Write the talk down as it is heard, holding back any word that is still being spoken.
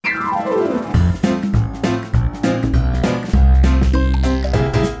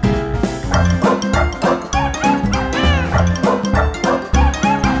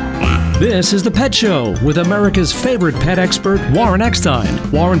This is The Pet Show with America's favorite pet expert, Warren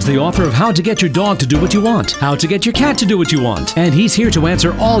Eckstein. Warren's the author of How to Get Your Dog to Do What You Want, How to Get Your Cat to Do What You Want, and he's here to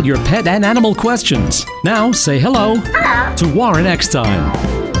answer all your pet and animal questions. Now, say hello to Warren Eckstein.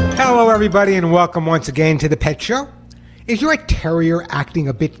 Hello, everybody, and welcome once again to The Pet Show. Is your terrier acting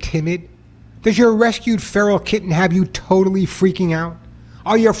a bit timid? Does your rescued feral kitten have you totally freaking out?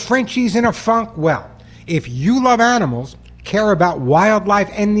 Are your Frenchies in a funk? Well, if you love animals, care about wildlife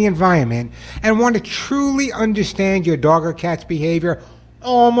and the environment, and want to truly understand your dog or cat's behavior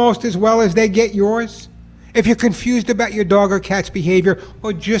almost as well as they get yours, if you're confused about your dog or cat's behavior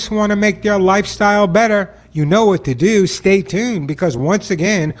or just want to make their lifestyle better, you know what to do. Stay tuned, because once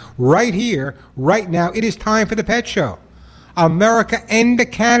again, right here, right now, it is time for The Pet Show. America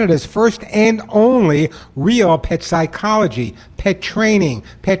and Canada's first and only real pet psychology, pet training,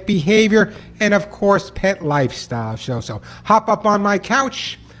 pet behavior, and of course, pet lifestyle show. So hop up on my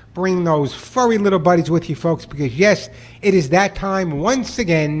couch, bring those furry little buddies with you, folks, because yes, it is that time once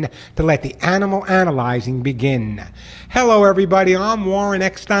again to let the animal analyzing begin. Hello, everybody. I'm Warren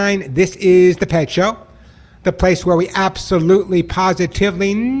Eckstein. This is The Pet Show, the place where we absolutely,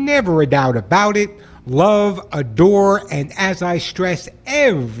 positively, never a doubt about it, love, adore, and as I stress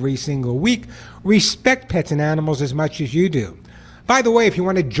every single week, respect pets and animals as much as you do. By the way, if you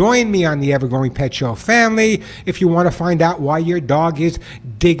want to join me on the Ever-Growing Pet Show family, if you want to find out why your dog is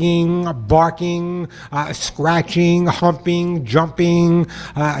digging, barking, scratching, humping, jumping,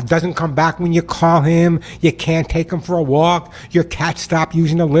 doesn't come back when you call him, you can't take him for a walk, your cat stopped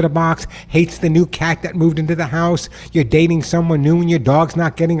using the litter box, hates the new cat that moved into the house, you're dating someone new and your dog's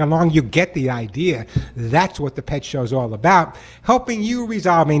not getting along, you get the idea. That's what the Pet Show's all about, helping you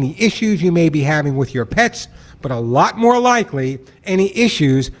resolve any issues you may be having with your pets, but a lot more likely, any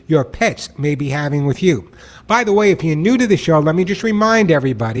issues your pets may be having with you. By the way, if you're new to the show, let me just remind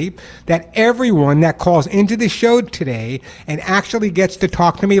everybody that everyone that calls into the show today and actually gets to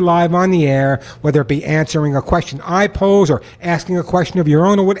talk to me live on the air, whether it be answering a question I pose or asking a question of your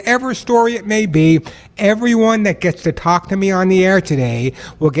own or whatever story it may be, everyone that gets to talk to me on the air today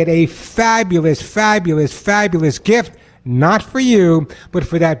will get a fabulous, fabulous, fabulous gift. Not for you, but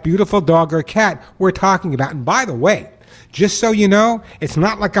for that beautiful dog or cat we're talking about. And by the way, just so you know, it's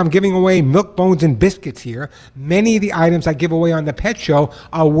not like I'm giving away milk, bones, and biscuits here. Many of the items I give away on the Pet Show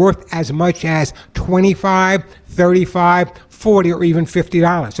are worth as much as $25, $35, $40, or even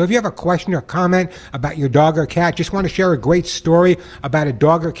 $50. So if you have a question or comment about your dog or cat, just want to share a great story about a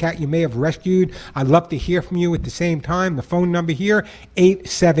dog or cat you may have rescued, I'd love to hear from you at the same time. The phone number here,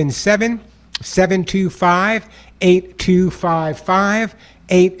 877-725-8255,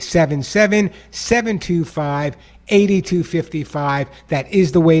 877-725-8255. That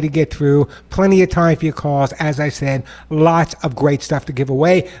is the way to get through. Plenty of time for your calls. As I said, lots of great stuff to give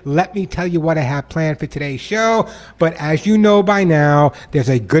away. Let me tell you what I have planned for today's show. But as you know by now, there's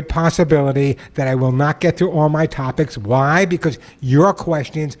a good possibility that I will not get through all my topics. Why? Because your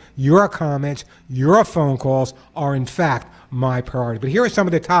questions, your comments, your phone calls are in fact my priority. But here are some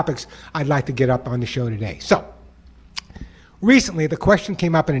of the topics I'd like to get up on the show today. So, recently, the question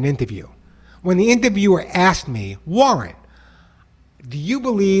came up in an interview when the interviewer asked me, Warren, do you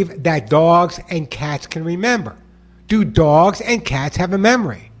believe that dogs and cats can remember? Do dogs and cats have a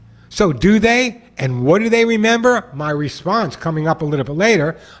memory? So do they? And what do they remember? My response coming up a little bit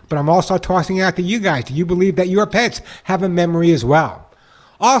later, but I'm also tossing it out to you guys. Do you believe that your pets have a memory as well?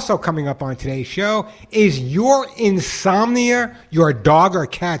 Also coming up on today's show, is your insomnia your dog or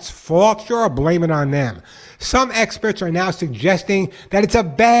cat's fault? Sure, blame it on them. Some experts are now suggesting that it's a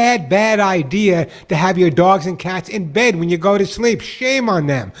bad idea to have your dogs and cats in bed when you go to sleep. Shame on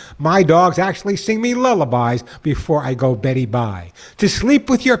them. My dogs actually sing me lullabies before I go beddy-bye. To sleep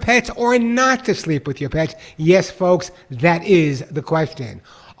with your pets or not to sleep with your pets? Yes, folks, that is the question.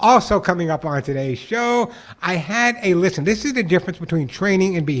 Also coming up on today's show, I had a listener. This is the difference between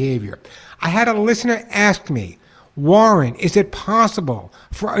training and behavior. I had a listener ask me, Warren, is it possible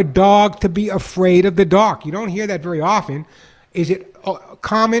for a dog to be afraid of the dark? You don't hear that very often. Is it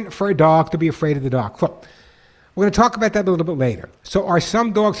common for a dog to be afraid of the dark? Well, we're going to talk about that a little bit later. So are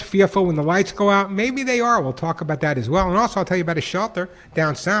some dogs fearful when the lights go out? Maybe they are. We'll talk about that as well. And also I'll tell you about a shelter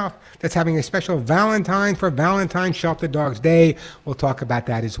down south that's having a special Valentine for Valentine Shelter Dogs Day. We'll talk about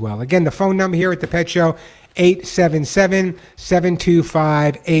that as well. Again, the phone number here at the Pet Show,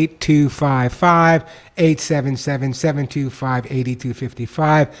 877-725-8255,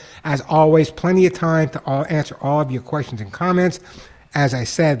 877-725-8255. As always, plenty of time to answer all of your questions and comments. As I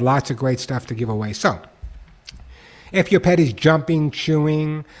said, lots of great stuff to give away. So, If your pet is jumping,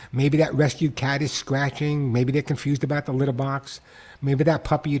 chewing, maybe that rescued cat is scratching, maybe they're confused about the litter box, maybe that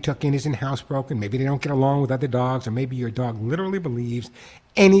puppy you took in isn't housebroken, maybe they don't get along with other dogs, or maybe your dog literally believes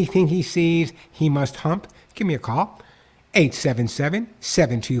anything he sees, he must hump, give me a call.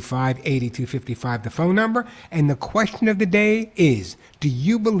 877-725-8255, the phone number. And the question of the day is, do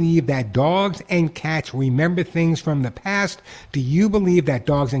you believe that dogs and cats remember things from the past? Do you believe that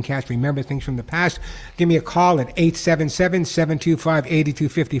dogs and cats remember things from the past? Give me a call at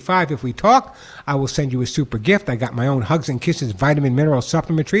 877-725-8255. If we talk, I will send you a super gift. I got my own Hugs and Kisses vitamin mineral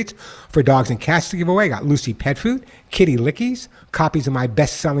supplement treats for dogs and cats to give away. I got Lucy Pet Food, Kitty Lickies, copies of my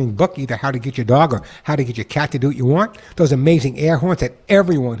best-selling book, either How to Get Your Dog or How to Get Your Cat to Do What You Want. Those amazing air horns that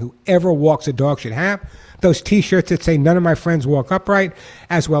everyone who ever walks a dog should have. Those T-shirts that say none of my friends walk upright,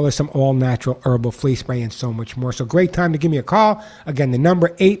 as well as some all-natural herbal flea spray and so much more. So great time to give me a call. Again, the number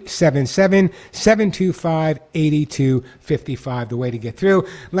 877-725-8255, the way to get through.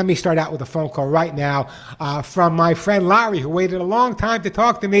 Let me start out with a phone call right now from my friend Larry, who waited a long time to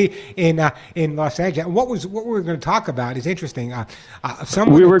talk to me in Los Angeles. And what we were going to talk about is interesting. We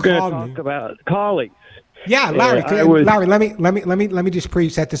were going to talk about colleagues. Yeah, Larry. Larry, let me just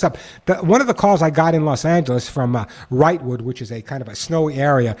pre-set this up. One of the calls I got in Los Angeles from Wrightwood, which is a kind of a snowy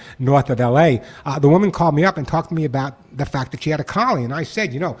area north of L.A., the woman called me up and talked to me about the fact that she had a collie. And I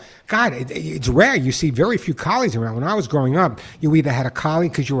said, God, it's rare. You see very few collies around. When I was growing up, you either had a collie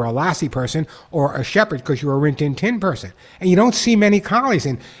because you were a Lassie person or a Shepherd because you were a Rin Tin Tin person. And you don't see many collies.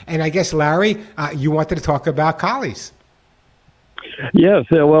 And I guess, Larry, you wanted to talk about collies. Yes.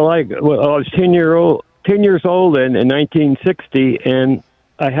 I was 10 years old in 1960, and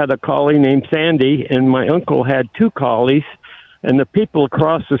I had a collie named Sandy, and my uncle had two collies, and the people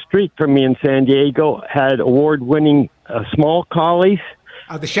across the street from me in San Diego had award-winning small collies.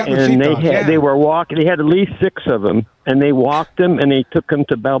 The Shepherd and they were walking. They had at least 6 of them, and they walked them, and they took them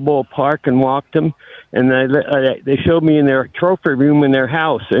to Balboa Park and walked them, and they showed me in their trophy room in their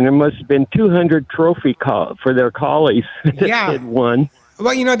house, and there must have been 200 trophy for their collies that had won.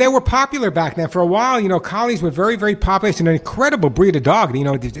 Well, they were popular back then. For a while, collies were very, very popular. It's an incredible breed of dog.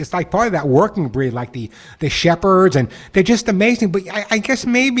 It's like part of that working breed, like the Shepherds, and they're just amazing. But I guess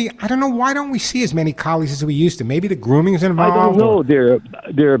maybe, I don't know, why don't we see as many collies as we used to? Maybe the grooming is involved? I don't know.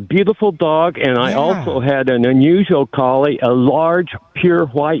 They're a beautiful dog, and I also had an unusual collie, a large, pure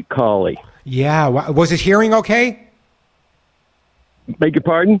white collie. Yeah. Was his hearing okay? Beg your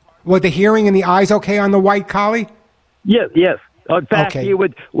pardon? Was the hearing and the eyes okay on the white collie? Yes. In fact,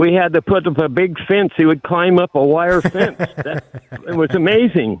 we had to put up a big fence. He would climb up a wire fence. It was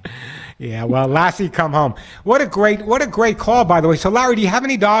amazing. Yeah, well, Lassie, come home. What a great call, by the way. So, Larry, do you have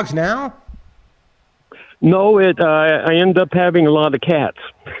any dogs now? No, I end up having a lot of cats.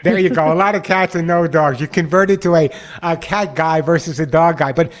 There you go. A lot of cats and no dogs. You converted to a cat guy versus a dog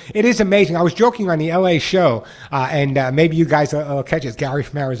guy. But it is amazing. I was joking on the L.A. show, and maybe you guys will catch it, Gary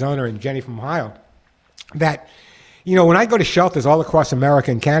from Arizona and Jenny from Ohio, that when I go to shelters all across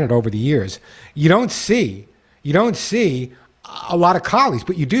America and Canada over the years, you don't see a lot of collies,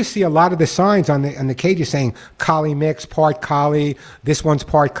 but you do see a lot of the signs on the cages saying collie mix, part collie, this one's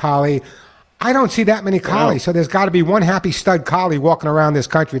part collie. I don't see that many collies, so there's got to be one happy stud collie walking around this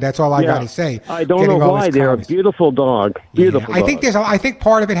country. That's all I got to say. I don't know why. They're a beautiful dog. Beautiful. I think I think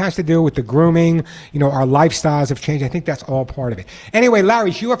part of it has to do with the grooming. Our lifestyles have changed. I think that's all part of it. Anyway,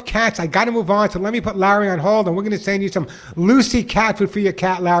 Larry, you have cats. I got to move on, so let me put Larry on hold, and we're going to send you some Lucy cat food for your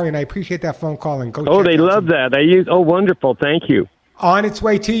cat, Larry. And I appreciate that phone call. And go. They love that. Wonderful. Thank you. On its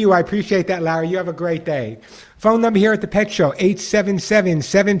way to you. I appreciate that, Larry. You have a great day. Phone number here at the Pet Show,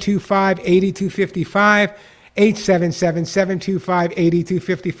 877-725-8255,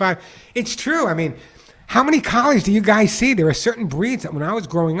 877-725-8255. It's true. I mean, how many collies do you guys see? There are certain breeds that when I was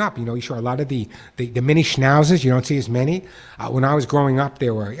growing up, you saw a lot of the mini schnauzers. You don't see as many. When I was growing up,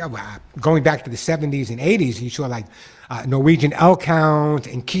 there were, going back to the 70s and 80s, you saw like Norwegian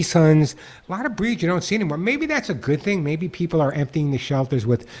Elkhounds and Keeshunds. A lot of breeds you don't see anymore. Maybe that's a good thing. Maybe people are emptying the shelters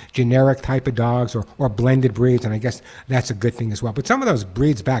with generic type of dogs or blended breeds, and I guess that's a good thing as well. But some of those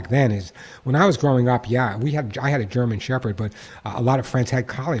breeds back then is, when I was growing up, I had a German Shepherd, but a lot of friends had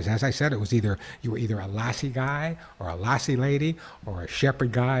collies. As I said, it was you were either a Lassie guy or a Lassie lady or a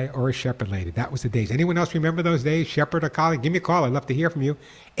Shepherd guy or a Shepherd lady. That was the days. Anyone else remember those days? Shepherd or collie? Give me a call. I'd love to hear from you.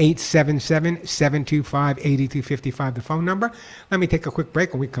 877-725-8255, the phone number. Let me take a quick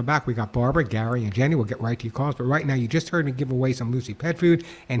break. When we come back, we got Barbara, Gary, and Jenny. We'll get right to your calls. But right now, you just heard me give away some Lucy Pet Food,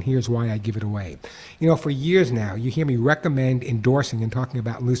 and here's why I give it away. For years now, you hear me recommend, endorsing, and talking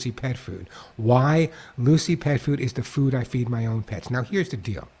about Lucy Pet Food. Why? Lucy Pet Food is the food I feed my own pets. Now, here's the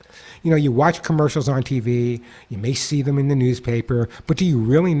deal. You watch commercials on TV, you may see them in the newspaper, but do you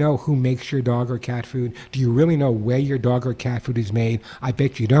really know who makes your dog or cat food? Do you really know where your dog or cat food is made? I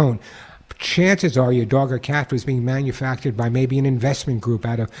bet you don't. Chances are your dog or cat food is being manufactured by maybe an investment group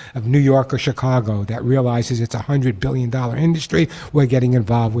out of New York or Chicago that realizes it's a $100 billion industry. We're getting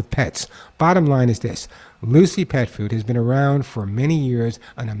involved with pets. Bottom line is this. Lucy Pet Food has been around for many years,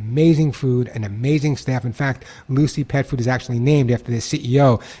 an amazing food, an amazing staff. In fact, Lucy Pet Food is actually named after the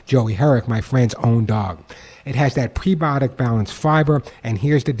CEO, Joey Herrick, my friend's own dog. It has that prebiotic balanced fiber, and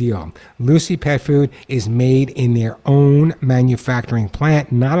here's the deal. Lucy Pet Food is made in their own manufacturing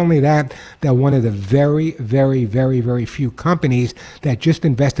plant. Not only that, they're one of the very, very, very, very few companies that just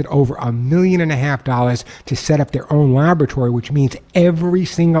invested over $1.5 million to set up their own laboratory, which means every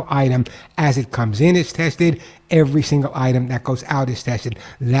single item as it comes in is tested. Every single item that goes out is tested.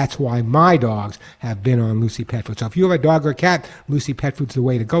 That's why my dogs have been on Lucy Pet Food. So if you have a dog or a cat, Lucy Pet Food's the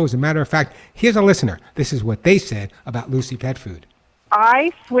way to go. As a matter of fact, here's a listener. This is what they said about Lucy Pet Food.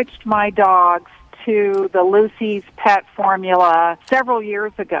 I switched my dogs to the Lucy's Pet formula several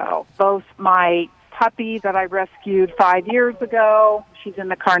years ago. Both my puppy that I rescued 5 years ago, she's in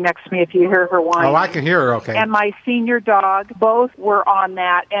the car next to me if you hear her whine. Oh, I can hear her, okay. And my senior dog, both were on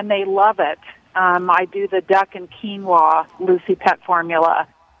that, and they love it. I do the duck and quinoa Lucy Pet formula.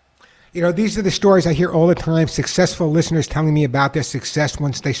 These are the stories I hear all the time. Successful listeners telling me about their success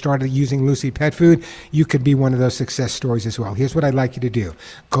once they started using Lucy Pet Food. You could be one of those success stories as well. Here's what I'd like you to do.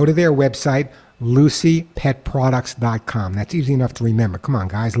 Go to their website, LucyPetProducts.com. That's easy enough to remember. Come on,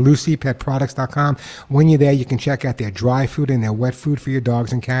 guys. LucyPetProducts.com. When you're there, you can check out their dry food and their wet food for your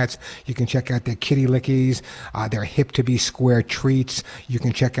dogs and cats. You can check out their kitty lickies, their hip-to-be square treats. You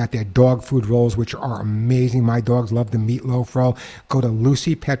can check out their dog food rolls, which are amazing. My dogs love the meatloaf roll. Go to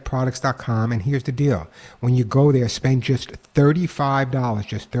LucyPetProducts.com, and here's the deal. When you go there, spend just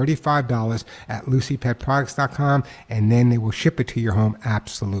 $35 at LucyPetProducts.com, and then they will ship it to your home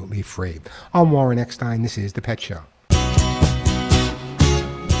absolutely free. I'm Warren Eckstein. This is The Pet Show. Me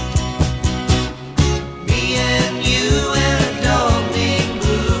and you and a dog named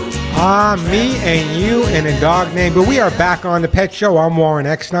Blue. Me and you and a dog named Blue. We are back on The Pet Show. I'm Warren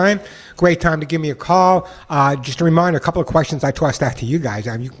Eckstein. Great time to give me a call. Just a reminder, a couple of questions I tossed out to you guys.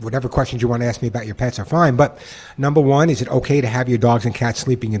 Whatever questions you want to ask me about your pets are fine. But number one, is it okay to have your dogs and cats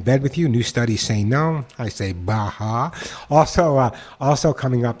sleeping in bed with you? New studies say no. I say baha. Also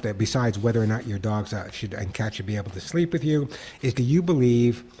coming up, that besides whether or not your dogs and cats should be able to sleep with you, is do you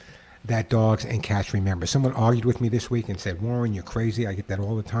believe that dogs and cats remember? Someone argued with me this week and said, Warren, you're crazy. I get that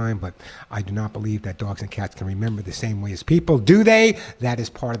all the time, but I do not believe that dogs and cats can remember the same way as people. Do they? That is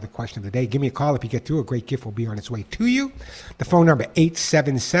part of the question of the day. Give me a call if you get through. A great gift will be on its way to you. The phone number,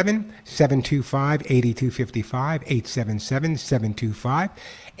 877-725-8255,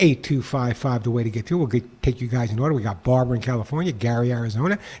 877-725-8255, the way to get through. We'll take you guys in order. We got Barbara in California, Gary,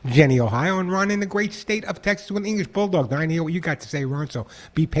 Arizona, Jenny, Ohio, and Ron in the great state of Texas with an English Bulldog. Now, I hear what you got to say, Ron, so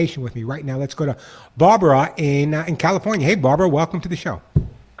be patient with me. Right now, let's go to Barbara in California. Hey, Barbara, welcome to the show.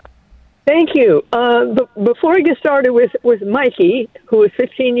 Thank you. Before I get started with Mikey, who is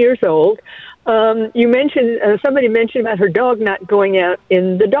 15 years old, you mentioned, somebody mentioned about her dog not going out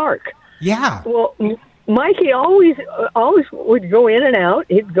in the dark. Yeah. Well, Mikey always would go in and out.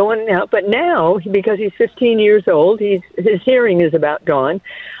 He'd go in and out, but now, because he's 15 years old, his hearing is about gone.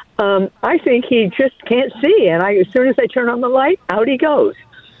 I think he just can't see, and as soon as I turn on the light, out he goes.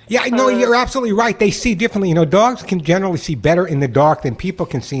 Yeah, no, you're absolutely right. They see differently. Dogs can generally see better in the dark than people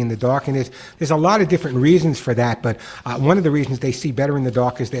can see in the dark, and there's a lot of different reasons for that. But one of the reasons they see better in the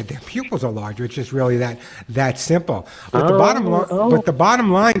dark is that their pupils are larger. It's just really that simple. But the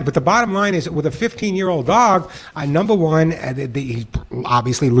bottom line is, with a 15-year-old dog, number one, he's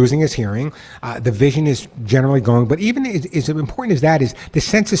obviously losing his hearing. The vision is generally going. But even as important as that is, the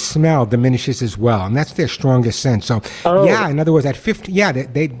sense of smell diminishes as well, and that's their strongest sense. So, yeah, in other words, at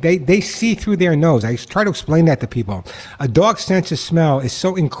 15, they see through their nose. I try to explain that to people. A dog's sense of smell is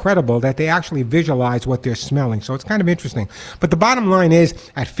so incredible that they actually visualize what they're smelling. So it's kind of interesting. But the bottom line is,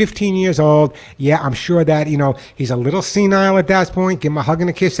 at 15 years old, yeah, I'm sure that, he's a little senile at that point. Give him a hug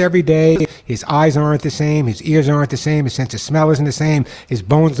and a kiss every day. His eyes aren't the same. His ears aren't the same. His sense of smell isn't the same. His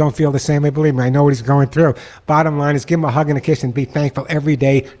bones don't feel the same. Believe me, I know what he's going through. Bottom line is, give him a hug and a kiss and be thankful every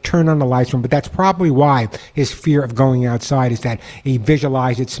day. Turn on the lights for him. But that's probably why his fear of going outside is that he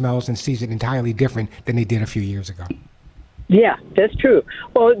visualizes, smells, and sees it entirely different than they did a few years ago. Yeah, that's true.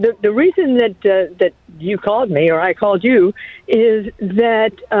 Well, the reason that you called me, or I called you, is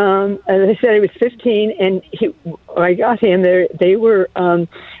that as I said, he was 15, and I got him there. They were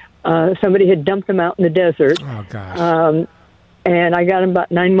somebody had dumped them out in the desert. Oh gosh. And I got him about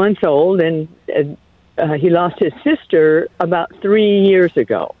 9 months old, and he lost his sister about 3 years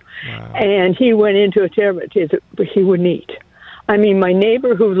ago. Wow. And he went into a terrible, but he wouldn't eat. I mean, my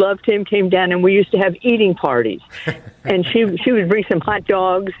neighbor who loved him came down, and we used to have eating parties. And she would bring some hot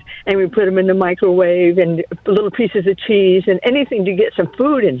dogs, and we put them in the microwave, and little pieces of cheese, and anything to get some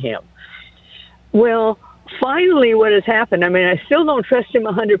food in him. Well, finally, what has happened, I mean, I still don't trust him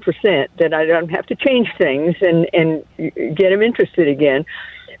 100%, that I don't have to change things and get him interested again.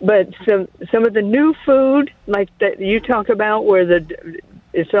 But some of the new food, like that you talk about, where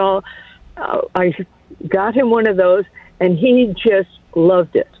it's all, I got him one of those, and he just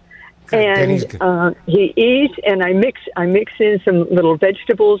loved it. And he eats, and I mix in some little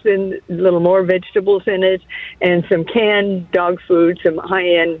more vegetables in it, and some canned dog food, some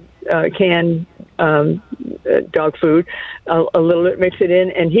high-end canned dog food, a little bit, mix it in,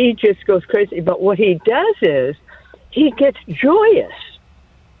 and he just goes crazy. But what he does is he gets joyous.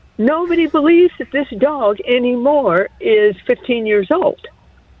 Nobody believes that this dog anymore is 15 years old.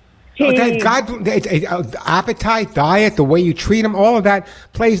 Appetite, diet, the way you treat them, all of that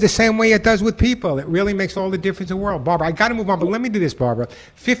plays the same way it does with people. It really makes all the difference in the world. Barbara, I got to move on, but let me do this, Barbara.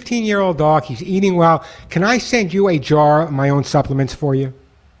 15-year-old dog, he's eating well. Can I send you a jar of my own supplements for you?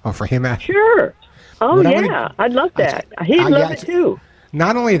 Or for him, actually? Sure. Oh, yeah. I'd love that. He'd love it, too.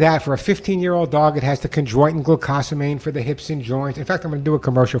 Not only that, for a 15-year-old dog, it has the chondroitin glucosamine for the hips and joints. In fact, I'm going to do a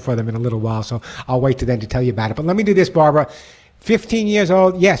commercial for them in a little while, so I'll wait till then to tell you about it. But let me do this, Barbara. 15 years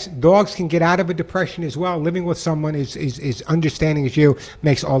old, yes, dogs can get out of a depression as well. Living with someone is understanding as you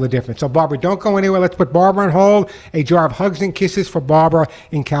makes all the difference. So, Barbara, don't go anywhere. Let's put Barbara on hold. A jar of hugs and kisses for Barbara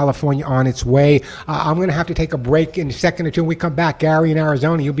in California on its way. I'm going to have to take a break in a second or two. When we come back, Gary in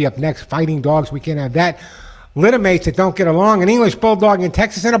Arizona, you'll be up next. Fighting dogs, we can't have that. Littermates that don't get along, an English Bulldog in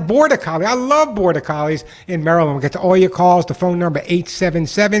Texas, and a Border Collie. I love Border Collies in Maryland. We'll get to all your calls. The phone number,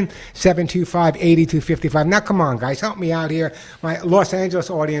 877-725-8255. Now, come on, guys. Help me out here. My Los Angeles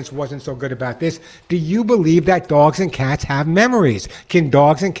audience wasn't so good about this. Do you believe that dogs and cats have memories? Can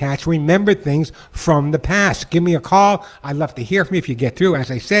dogs and cats remember things from the past? Give me a call. I'd love to hear from you if you get through.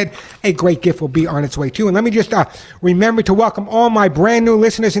 As I said, a great gift will be on its way, too. And let me just remember to welcome all my brand new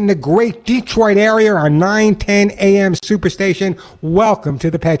listeners in the great Detroit area, our 910 a.m. Superstation. Welcome to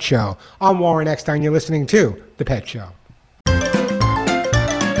The Pet Show. I'm Warren Eckstein. You're listening to The Pet Show.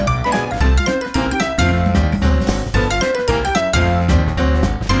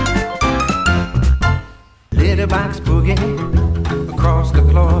 Little box boogie across the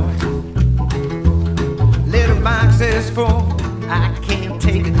floor. Little box is full. I can't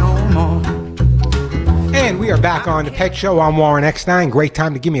take it no more. And we are back on The Pet Show. I'm Warren Eckstein. Great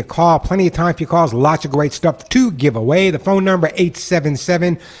time to give me a call. Plenty of time for your calls. Lots of great stuff to give away. The phone number,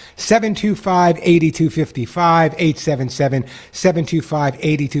 877-725-8255.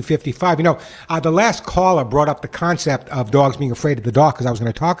 877-725-8255. You know, the last caller brought up the concept of dogs being afraid of the dark because I was going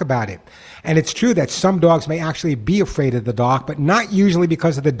to talk about it. And it's true that some dogs may actually be afraid of the dark, but not usually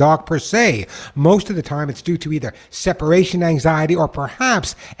because of the dark per se. Most of the time, it's due to either separation anxiety or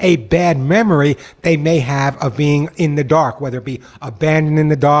perhaps a bad memory they may have of being in the dark, whether it be abandoned in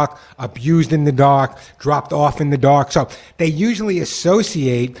the dark, abused in the dark, dropped off in the dark. So they usually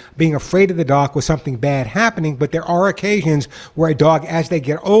associate being afraid of the dark with something bad happening, but there are occasions where a dog, as they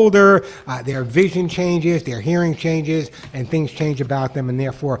get older, their vision changes, their hearing changes, and things change about them, and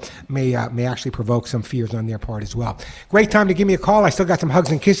therefore may actually provoke some fears on their part as well. Great time to give me a call. I still got some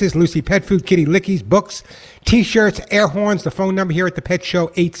hugs and kisses, Lucy pet food, kitty lickies, books, T-shirts, air horns. The phone number here at the Pet Show,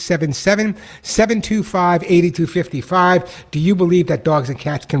 877-725-8255. Do you believe that dogs and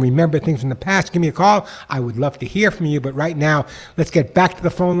cats can remember things from the past? Give me a call. I would love to hear from you. But right now, let's get back to the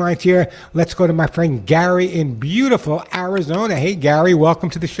phone lines here. Let's go to my friend Gary in beautiful Arizona. Hey, Gary, welcome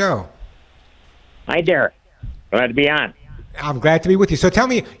to the show. Hi, Derek. Glad to be on. I'm glad to be with you. So tell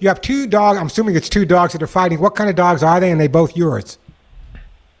me, you have two dogs. I'm assuming it's two dogs that are fighting. What kind of dogs are they, and they both yours?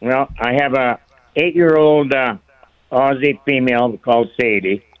 Well, I have a 8-year-old Aussie female called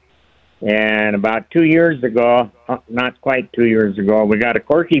Sadie. And about 2 years ago, not quite 2 years ago, we got a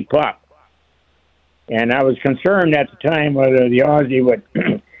Corky pup. And I was concerned at the time whether the Aussie would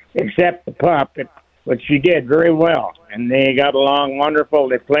accept the pup, but she did very well. And they got along wonderful.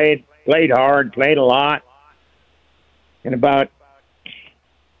 They played hard, played a lot. And about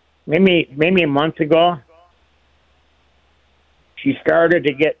maybe a month ago, she started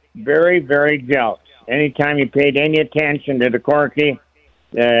to get very, very jealous. Anytime you paid any attention to the Corky,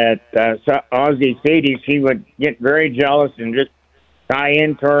 Aussie Sadie, she would get very jealous and just tie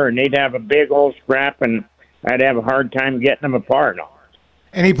into her, and they'd have a big old scrap, and I'd have a hard time getting them apart.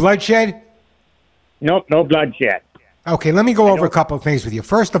 Any bloodshed? Nope, no bloodshed. Okay, let me go over a couple of things with you.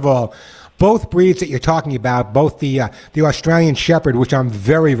 First of all, both breeds that you're talking about, both the Australian Shepherd, which I'm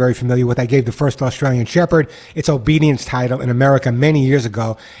very, very familiar with. I gave the first Australian Shepherd its obedience title in America many years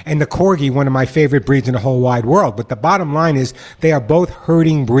ago, and the Corgi, one of my favorite breeds in the whole wide world. But the bottom line is they are both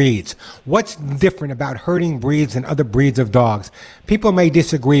herding breeds. What's different about herding breeds than other breeds of dogs? People may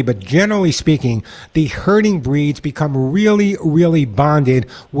disagree, but generally speaking, the herding breeds become really, really bonded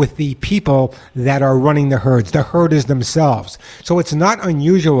with the people that are running the herds, the herders themselves. So it's not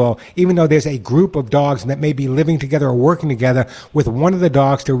unusual, even though there's a group of dogs that may be living together or working together with one of the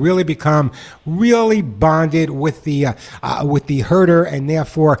dogs, to really become really bonded with the herder and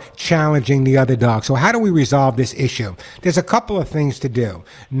therefore challenging the other dog. So how do we resolve this issue? There's a couple of things to do.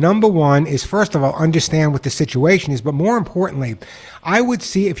 Number one is, first of all, understand what the situation is, but more importantly, I would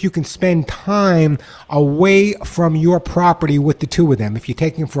see if you can spend time away from your property with the two of them. If you're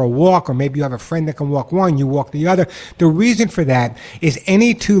taking them for a walk, or maybe you have a friend that can walk one, you walk the other. The reason for that is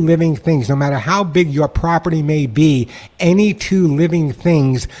any two living things, no matter how big your property may be, any two living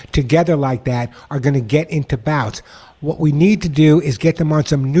things together like that are going to get into bouts. What we need to do is get them on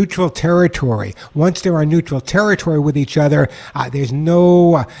some neutral territory. Once they're on neutral territory with each other, there's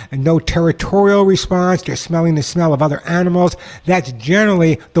no territorial response. They're smelling the smell of other animals. That's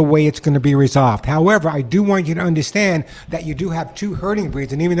generally the way it's going to be resolved. However, I do want you to understand that you do have two herding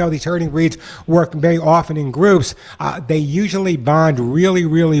breeds, and even though these herding breeds work very often in groups, they usually bond really,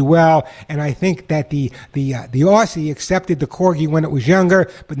 really well. And I think that the Aussie accepted the Corgi when it was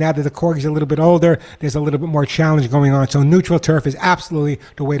younger, but now that the Corgi's a little bit older, there's a little bit more challenge going on. So neutral turf is absolutely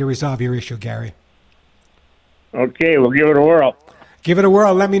the way to resolve your issue, Gary. Okay, we'll give it a whirl. Give it a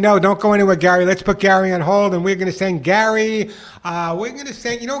whirl. Let me know. Don't go anywhere, Gary. Let's put Gary on hold, and we're going to send Gary. Gary, I'm going to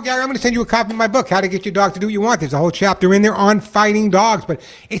send you a copy of my book, How to Get Your Dog to Do What You Want. There's a whole chapter in there on fighting dogs, but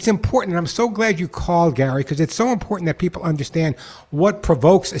it's important, and I'm so glad you called, Gary, because it's so important that people understand what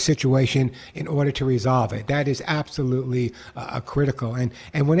provokes a situation in order to resolve it. That is absolutely critical. And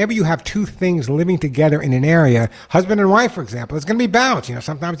whenever you have two things living together in an area, husband and wife, for example, it's going to be balance.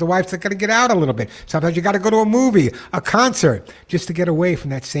 Sometimes the wife's got to get out a little bit. Sometimes you got to go to a movie, a concert, just to get away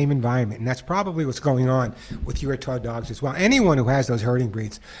from that same environment. And that's probably what's going on with your dogs as well. Anyone who has those herding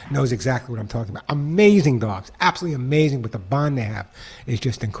breeds knows exactly what I'm talking about. Amazing dogs, absolutely amazing, but the bond they have is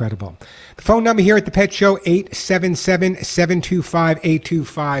just incredible. The phone number here at the Pet Show,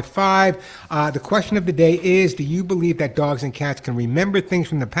 877-725-8255. The question of the day is, do you believe that dogs and cats can remember things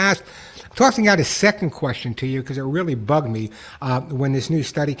from the past? I'm tossing out a second question to you because it really bugged me when this new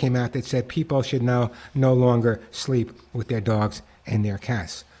study came out that said people should now no longer sleep with their dogs and their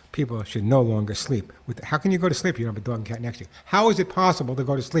cats. People should no longer sleep with. How can you go to sleep if you don't have a dog and cat next to you? How is it possible to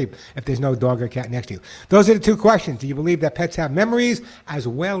go to sleep if there's no dog or cat next to you? Those are the two questions. Do you believe that pets have memories, as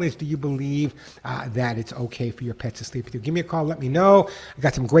well as do you believe that it's okay for your pets to sleep with you? Give me a call. Let me know. I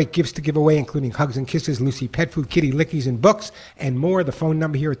got some great gifts to give away, including hugs and kisses, Lucy pet food, kitty lickies, and books, and more. The phone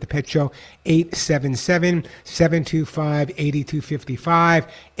number here at the Pet Show, 877-725-8255,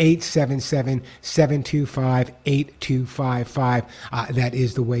 877-725-8255. That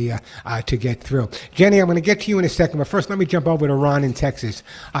is the way to get through. Jenny, I'm going to get to you in a second, but first let me jump over to Ron in Texas.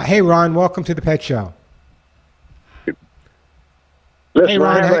 Hey, Ron, welcome to the Pet Show. Listen, hey,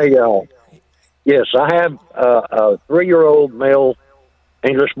 Ron, I have a 3-year-old male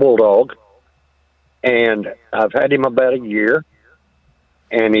English Bulldog, and I've had him about a year,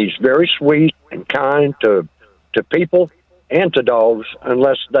 and he's very sweet and kind to people and to dogs,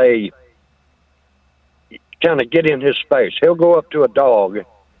 unless they kind of get in his space. He'll go up to a dog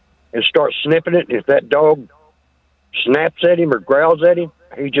and start sniffing it. If that dog snaps at him or growls at him,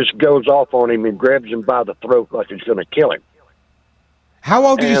 he just goes off on him and grabs him by the throat like he's going to kill him. How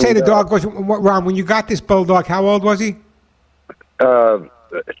old did you say the dog was? Ron, when you got this Bulldog, how old was he? 2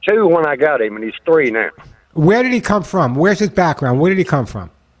 when I got him, and he's 3 now. Where did he come from? Where's his background? Where did he come from?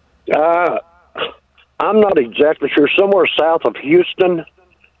 I'm not exactly sure. Somewhere south of Houston.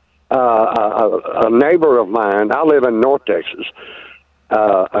 A neighbor of mine, I live in North Texas,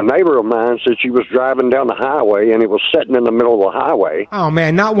 a neighbor of mine said she was driving down the highway and he was sitting in the middle of the highway. Oh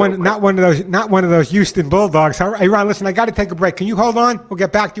man, not one of those Houston Bulldogs. Hey Ron, listen, I got to take a break. Can you hold on? We'll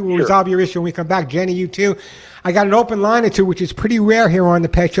get back to you. We'll resolve your issue when we come back. Jenny, you too. I got an open line or two, which is pretty rare here on the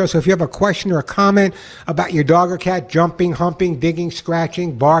Pet Show. So if you have a question or a comment about your dog or cat jumping, humping, digging,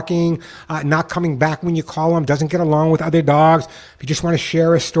 scratching, barking, not coming back when you call them, doesn't get along with other dogs, if you just want to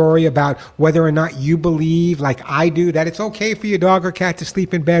share a story about whether or not you believe, like I do, that it's okay for your dog or cat to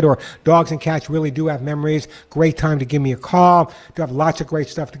sleep in bed, or dogs and cats really do have memories, great time to give me a call. Do have lots of great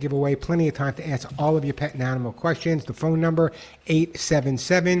stuff to give away. Plenty of time to answer all of your pet and animal questions. The phone number,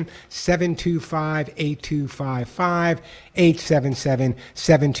 877-725-8255,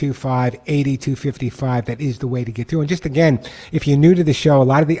 877-725-8255. That is the way to get through. And just again, if you're new to the show, a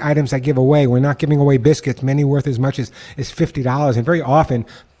lot of the items I give away, we're not giving away biscuits, many worth as much as $50. And very often,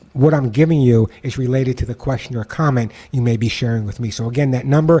 what I'm giving you is related to the question or comment you may be sharing with me. So again, that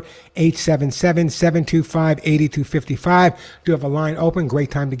number, 877-725-8255. Do have a line open.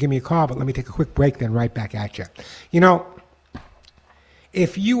 Great time to give me a call, but let me take a quick break, then right back at you. You know,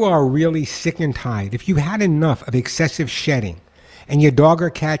 if you are really sick and tired, if you've had enough of excessive shedding, and your dog or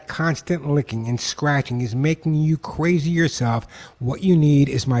cat constant licking and scratching is making you crazy yourself, what you need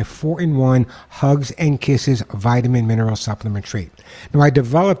is my 4-in-1 Hugs and Kisses vitamin mineral supplement treat. Now, I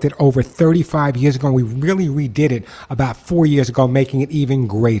developed it over 35 years ago, and we really redid it about 4 years ago, making it even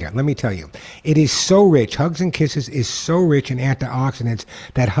greater. Let me tell you, it is so rich. Hugs and Kisses is so rich in antioxidants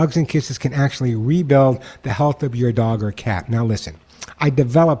that Hugs and Kisses can actually rebuild the health of your dog or cat. Now, listen. I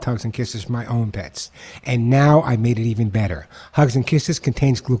developed Hugs and Kisses for my own pets, and now I made it even better. Hugs and Kisses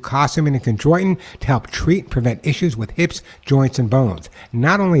contains glucosamine and chondroitin to help treat and prevent issues with hips, joints, and bones.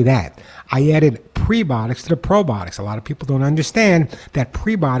 Not only that, I added prebiotics to the probiotics. A lot of people don't understand that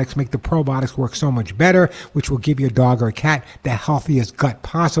prebiotics make the probiotics work so much better, which will give your dog or cat the healthiest gut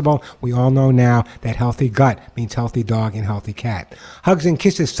possible. We all know now that healthy gut means healthy dog and healthy cat. Hugs and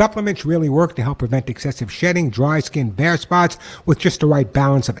Kisses supplements really work to help prevent excessive shedding, dry skin, bare spots with just the right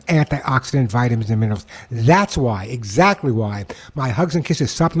balance of antioxidant, vitamins, and minerals. That's why, exactly why, my Hugs and Kisses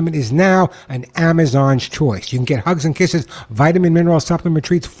supplement is now an Amazon's choice. You can get Hugs and Kisses vitamin mineral supplement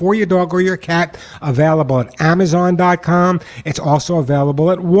treats for your dog or your cat, available at Amazon.com. It's also available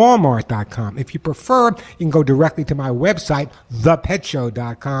at Walmart.com. If you prefer, you can go directly to my website,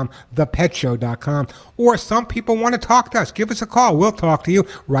 thepetshow.com, thepetshow.com. Or some people want to talk to us. Give us a call. We'll talk to you.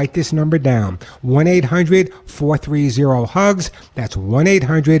 Write this number down, 1-800-430-HUGS. That's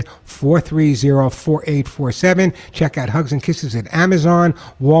 1-800-430-4847. Check out Hugs and Kisses at Amazon,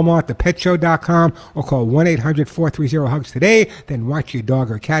 Walmart, thepetshow.com, or call 1-800-430-HUGS today. Then watch your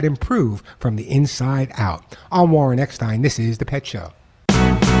dog or cat improve from the inside out. I'm Warren Eckstein. This is The Pet Show.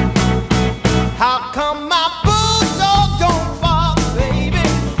 How come my bulldog don't bark, baby,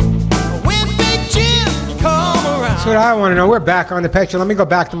 when big Jim come around? So what I want to know, we're back on The Pet Show. Let me go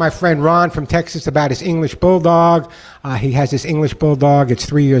back to my friend Ron from Texas about his English Bulldog. He has this English Bulldog. It's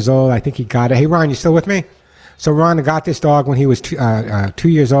 3 years old. I think he got it. Hey, Ron, you still with me? So Ron got this dog when he was 2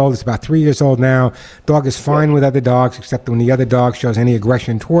 years old. It's about 3 years old now. Dog is fine with other dogs, except when the other dog shows any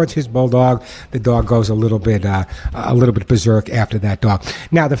aggression towards his bulldog, the dog goes a little bit berserk after that dog.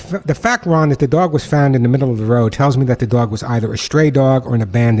 Now, the fact, Ron, that the dog was found in the middle of the road tells me that the dog was either a stray dog or an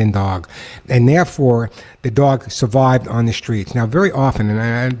abandoned dog, and therefore the dog survived on the streets. Now, very often, and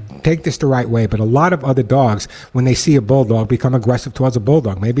I take this the right way, but a lot of other dogs, when they see a bulldog, become aggressive towards a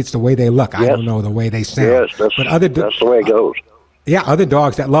bulldog. Maybe it's the way they look. Yes. I don't know, the way they sound. Yes, that's the way it goes. Yeah, other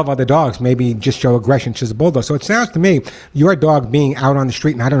dogs that love other dogs maybe just show aggression to the bulldog. So it sounds to me, your dog being out on the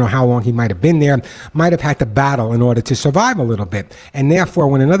street, and I don't know how long he might have been there, might have had to battle in order to survive a little bit. And therefore,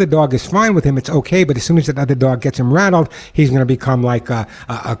 when another dog is fine with him, it's okay. But as soon as that other dog gets him rattled, he's going to become like a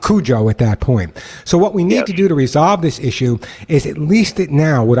Cujo at that point. So what we need to do to resolve this issue is, at least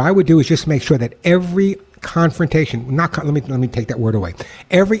now, what I would do is just make sure that every confrontation, let me take that word away.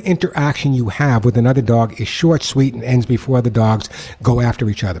 Every interaction you have with another dog is short, sweet, and ends before the dogs go after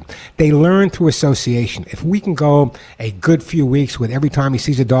each other. They learn through association. If we can go a good few weeks with every time he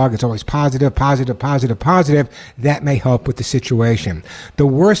sees a dog, it's always positive, positive, positive, positive, that may help with the situation. The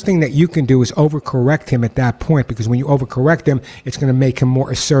worst thing that you can do is overcorrect him at that point, because when you overcorrect him, it's going to make him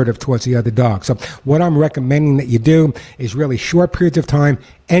more assertive towards the other dog. So what I'm recommending that you do is really short periods of time,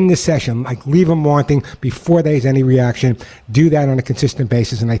 end the session, like leave him wanting before there's any reaction. Do that on a consistent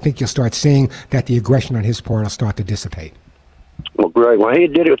basis, and I think you'll start seeing that the aggression on his part will start to dissipate. Well, great. Well, he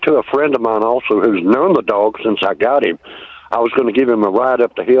did it to a friend of mine also who's known the dog since I got him. I was going to give him a ride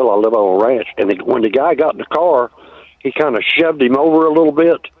up the hill. I live on a ranch. And when the guy got in the car, he kind of shoved him over a little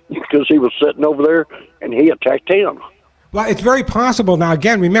bit because he was sitting over there, and he attacked him. Well, it's very possible. Now,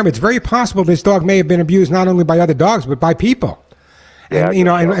 again, remember, it's very possible this dog may have been abused not only by other dogs, but by people. And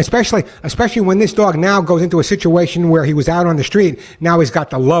and especially when this dog now goes into a situation where he was out on the street, now he's got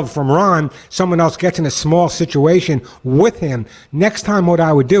the love from Ron. Someone else gets in a small situation with him. Next time, what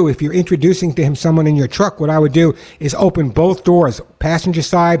I would do, if you're introducing to him someone in your truck, what I would do is open both doors, passenger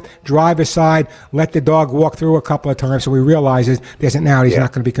side, driver side, let the dog walk through a couple of times so he realizes there's an out. He's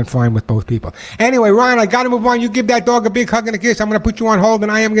not going to be confined with both people. Anyway, Ryan, I got to move on. You give that dog a big hug and a kiss. I'm going to put you on hold, and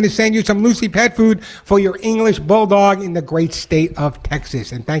I am going to send you some Lucy pet food for your English Bulldog in the great state of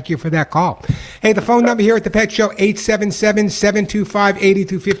Texas. And thank you for that call. Hey, the phone number here at the Pet Show,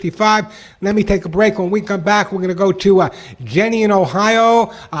 877-725-8255. Let me take a break. When we come back, we're going to go to Jenny in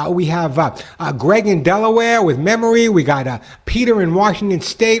Ohio. We have Greg in Delaware with memory. We got Peter in Washington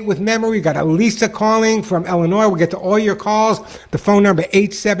State with memory. We got Elisa calling from Illinois. We'll get to all your calls. The phone number,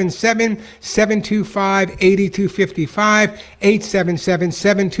 877-725-8255,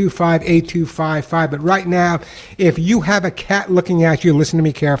 877-725-8255. But right now, if you have a cat looking at you, listen to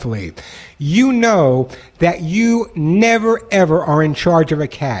me carefully. You know that you never, ever are in charge of a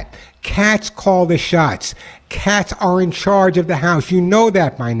cat. Cats call the shots. Cats are in charge of the house. You know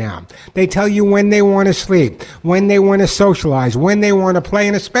that by now. They tell you when they want to sleep, when they want to socialize, when they want to play,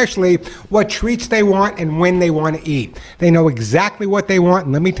 and especially what treats they want and when they want to eat. They know exactly what they want,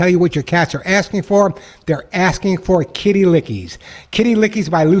 and let me tell you what your cats are asking for. They're asking for Kitty Lickies. Kitty Lickies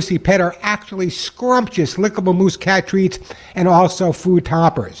by Lucy Pet are actually scrumptious lickable mousse cat treats and also food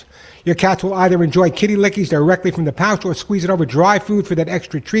toppers. Your cats will either enjoy Kitty Lickies directly from the pouch or squeeze it over dry food for that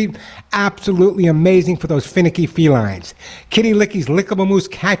extra treat. Absolutely amazing for those finicky felines. Kitty Lickies Lickable Mousse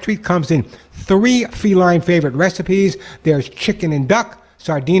Cat Treat comes in 3 feline favorite recipes. There's chicken and duck,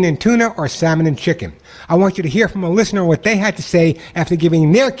 sardine and tuna, or salmon and chicken. I want you to hear from a listener what they had to say after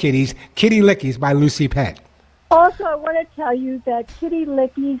giving their kitties Kitty Lickies by Lucy Pet. Also, I want to tell you that Kitty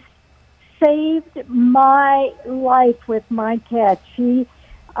Lickies saved my life with my cat. She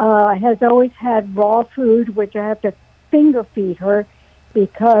has always had raw food, which I have to finger feed her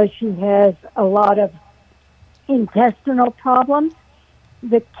because she has a lot of intestinal problems.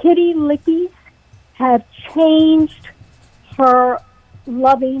 The Kitty Lickies have changed her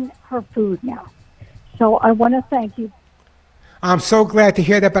loving her food now. So I want to thank you. I'm so glad to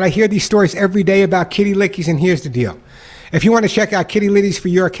hear that, but I hear these stories every day about Kitty Lickies, and here's the deal. If you want to check out Kitty Lickies for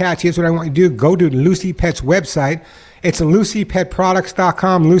your cats, here's what I want you to do. Go to Lucy Pet's website. It's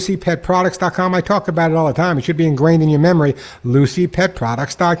LucyPetProducts.com, LucyPetProducts.com. I talk about it all the time. It should be ingrained in your memory.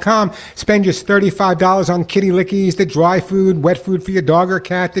 LucyPetProducts.com. Spend just $35 on Kitty Lickies, the dry food, wet food for your dog or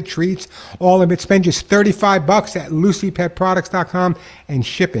cat, the treats, all of it. Spend just $35 at LucyPetProducts.com, and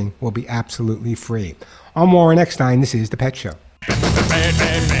shipping will be absolutely free. I'm Warren Eckstein. This is The Pet Show.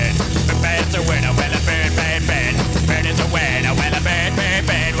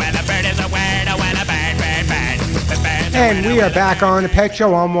 And we are back on The Pet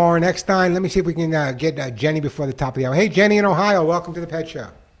Show. I'm Warren Eckstein. Let me see if we can get Jenny before the top of the hour. Hey, Jenny in Ohio. Welcome to The Pet Show.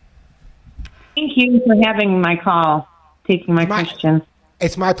 Thank you for having my call, taking my question.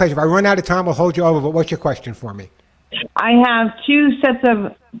 It's my pleasure. If I run out of time, we'll hold you over. But what's your question for me? I have 2 sets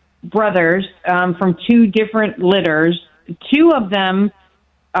of brothers from 2 different litters. 2 of them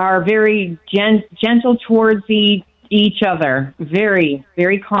are very gentle towards each other, very,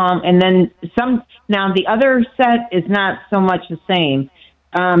 very calm. And then now the other set is not so much the same.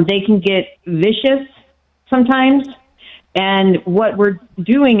 They can get vicious sometimes. And what we're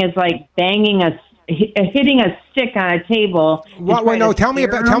doing is like hitting a stick on a table. Tell me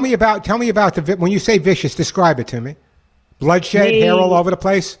about when you say vicious, describe it to me. Bloodshed, hair all over the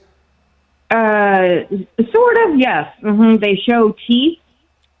place? Sort of, yes. Mm-hmm. They show teeth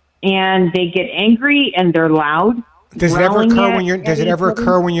and they get angry and they're loud. Does it ever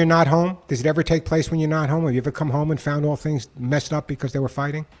occur when you're not home? Does it ever take place when you're not home? Have you ever come home and found all things messed up because they were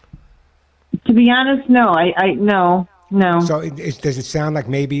fighting? To be honest, no. No. So does it sound like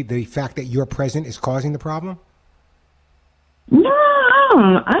maybe the fact that you're present is causing the problem? No,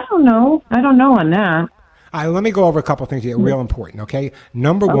 I don't know. I don't know on that. Let me go over a couple of things that are real important, okay?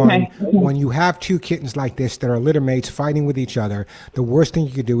 Number one, when you have 2 kittens like this that are litter mates fighting with each other, the worst thing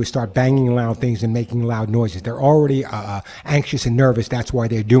you could do is start banging loud things and making loud noises. They're already anxious and nervous. That's why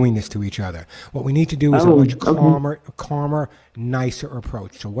they're doing this to each other. What we need to do is a much calmer, nicer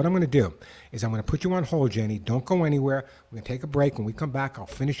approach. So what I'm going to do is I'm going to put you on hold, Jenny. Don't go anywhere. We're going to take a break. When we come back, I'll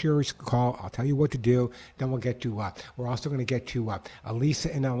finish your call. I'll tell you what to do. Then we'll get to, we're also going to get to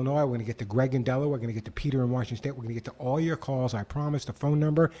Elisa in Illinois. We're going to get to Greg in Delaware. We're going to get to Peter here in Washington State. We're going to get to all your calls, I promise. The phone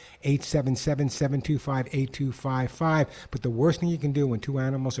number, 877-725-8255. But the worst thing you can do when two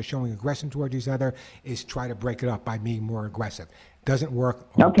animals are showing aggression towards each other is try to break it up by being more aggressive. Doesn't work,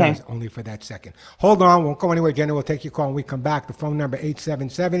 or Okay. It does only for that second. Hold on, won't go anywhere, Jenna. We'll take your call when we come back. The phone number,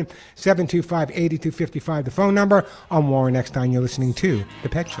 877-725-8255. The phone number. I'm Warren Eckstein. You're listening to The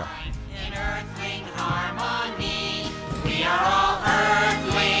Pet Show.